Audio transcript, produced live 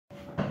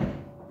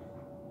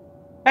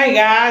Hey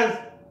guys,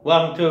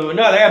 welcome to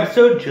another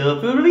episode of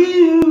Junk Food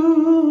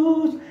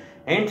Reviews.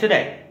 And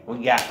today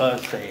we got for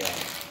sale.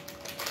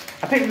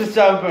 I picked this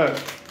up at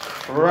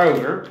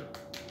Kroger,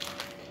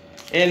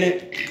 and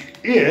it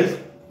is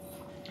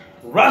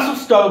Russell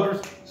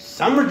Stover's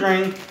Summer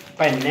Dream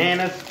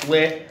Banana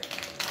Split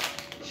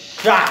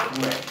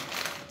Chocolate.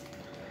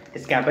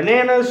 It's got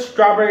bananas,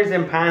 strawberries,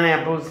 and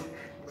pineapples,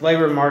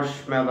 flavored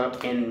marshmallow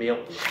and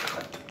milk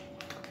chocolate.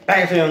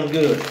 That sounds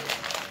good.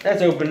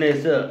 Let's open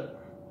this up.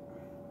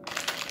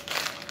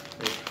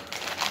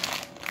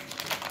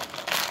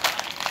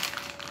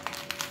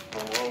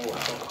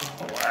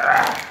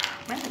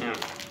 Man,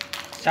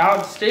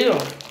 solid steel.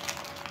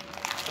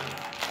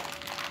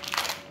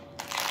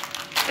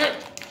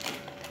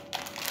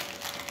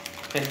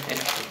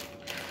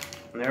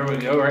 There we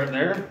go, right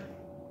there.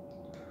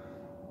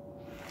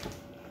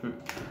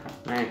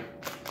 Man,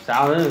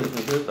 solid.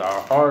 This is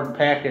a hard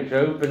package to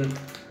open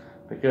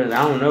because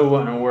I don't know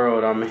what in the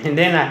world I'm in. And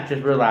then I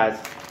just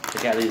realized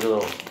they got these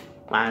little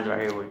lines right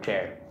here with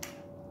tear.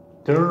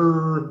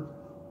 Here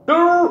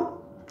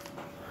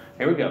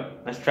we go.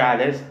 Let's try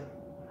this.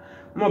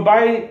 I'm gonna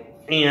bite it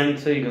in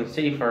so you can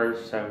see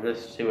first. So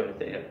let's see what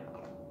it is.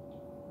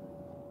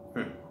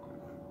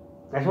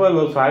 That's what it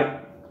looks like.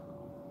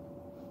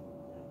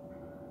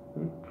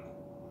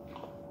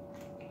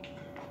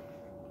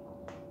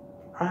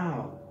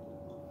 Wow.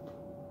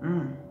 I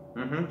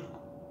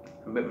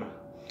bit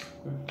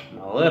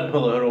my lip a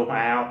little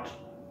out.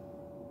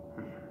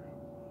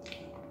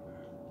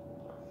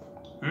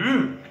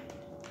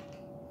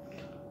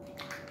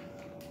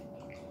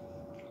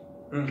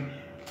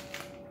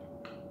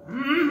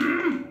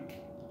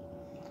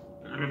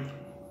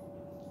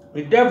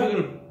 It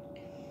definitely,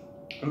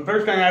 the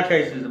first thing I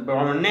taste is the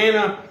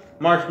banana,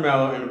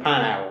 marshmallow, and the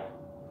pineapple.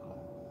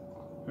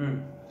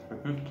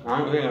 I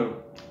don't think of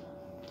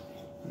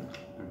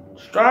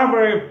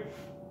strawberry.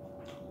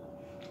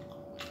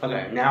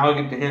 Okay, now I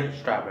get the hint of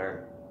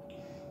strawberry.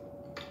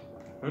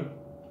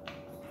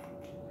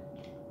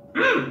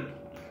 Man,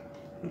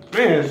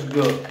 this is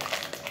good.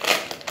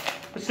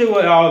 Let's see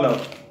what all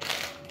the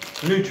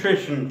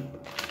nutrition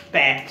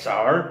facts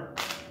are.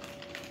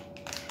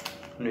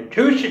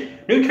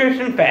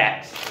 Nutrition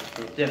facts.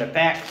 Instead of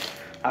facts,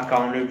 I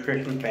call them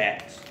nutrition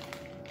facts.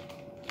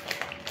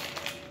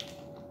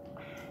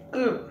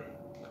 Well,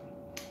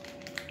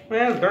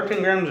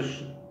 13 grams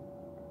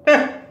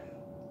of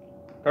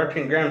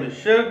 13 grams of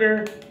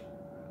sugar.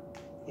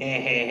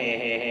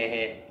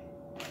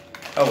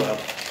 Oh well.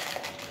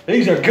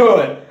 These are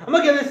good. I'm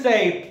gonna give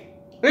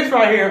this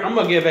right here, I'm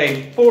gonna give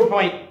a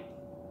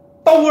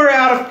 4.4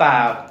 out of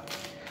 5.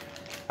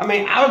 I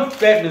mean, I would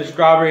expect the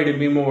strawberry to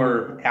be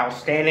more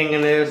outstanding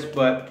in this,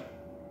 but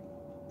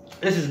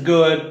this is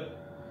good.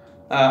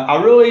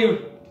 I really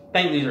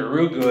think these are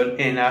real good,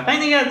 and I think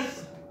they got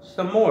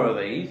some more of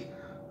these.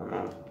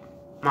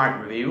 My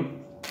review.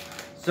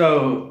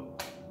 So,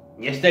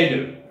 yes, they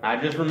do. I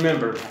just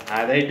remembered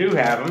they do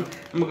have them.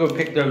 I'm gonna go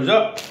pick those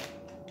up.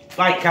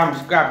 Like, comment,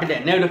 subscribe, hit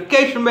that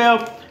notification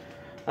bell.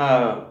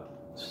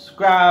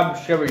 Subscribe,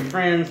 share with your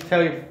friends,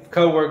 tell your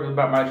co-workers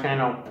about my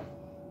channel.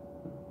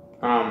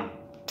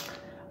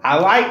 I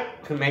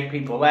like to make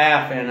people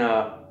laugh, and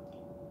I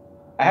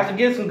have to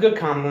get some good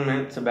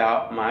compliments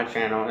about my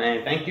channel,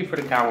 and thank you for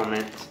the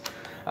compliments.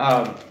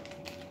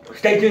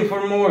 Stay tuned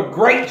for more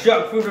great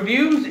junk food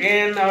reviews,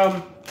 and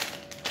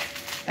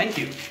thank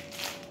you.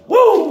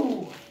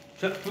 Woo!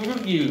 Junk food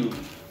reviews.